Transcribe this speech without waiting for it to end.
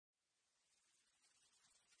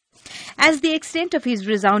As the extent of his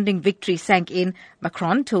resounding victory sank in,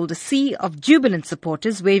 Macron told a sea of jubilant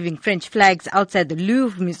supporters waving French flags outside the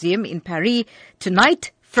Louvre Museum in Paris,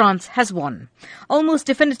 "Tonight, France has won." Almost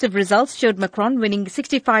definitive results showed Macron winning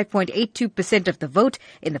 65.82% of the vote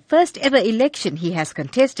in the first ever election he has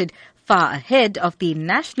contested, far ahead of the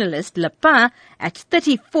nationalist Le Pen at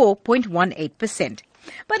 34.18%.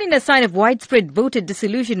 But in a sign of widespread voter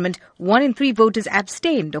disillusionment, 1 in 3 voters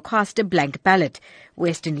abstained or cast a blank ballot.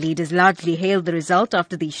 Western leaders largely hailed the result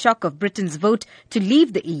after the shock of Britain's vote to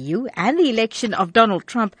leave the EU and the election of Donald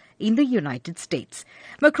Trump in the United States.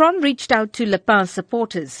 Macron reached out to Le Pen's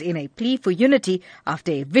supporters in a plea for unity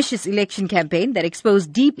after a vicious election campaign that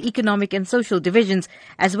exposed deep economic and social divisions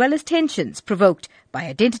as well as tensions provoked by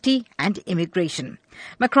identity and immigration.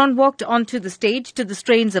 Macron walked onto the stage to the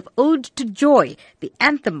strains of Ode to Joy, the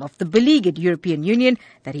anthem of the beleaguered European Union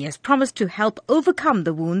that he has promised to help overcome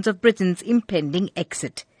the wounds of Britain's impending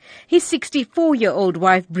exit. His 64-year-old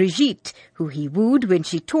wife Brigitte, who he wooed when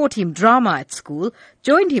she taught him drama at school,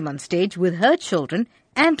 joined him on stage with her children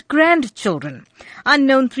and grandchildren.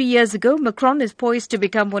 Unknown 3 years ago, Macron is poised to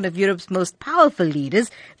become one of Europe's most powerful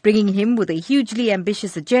leaders, bringing him with a hugely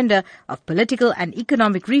ambitious agenda of political and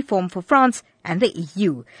economic reform for France and the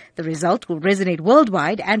EU. The result will resonate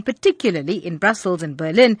worldwide and particularly in Brussels and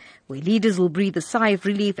Berlin, where leaders will breathe a sigh of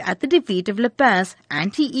relief at the defeat of Le Pen's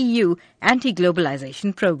anti-EU,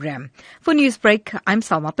 anti-globalization program. For Newsbreak, I'm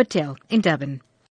Salma Patel in Durban.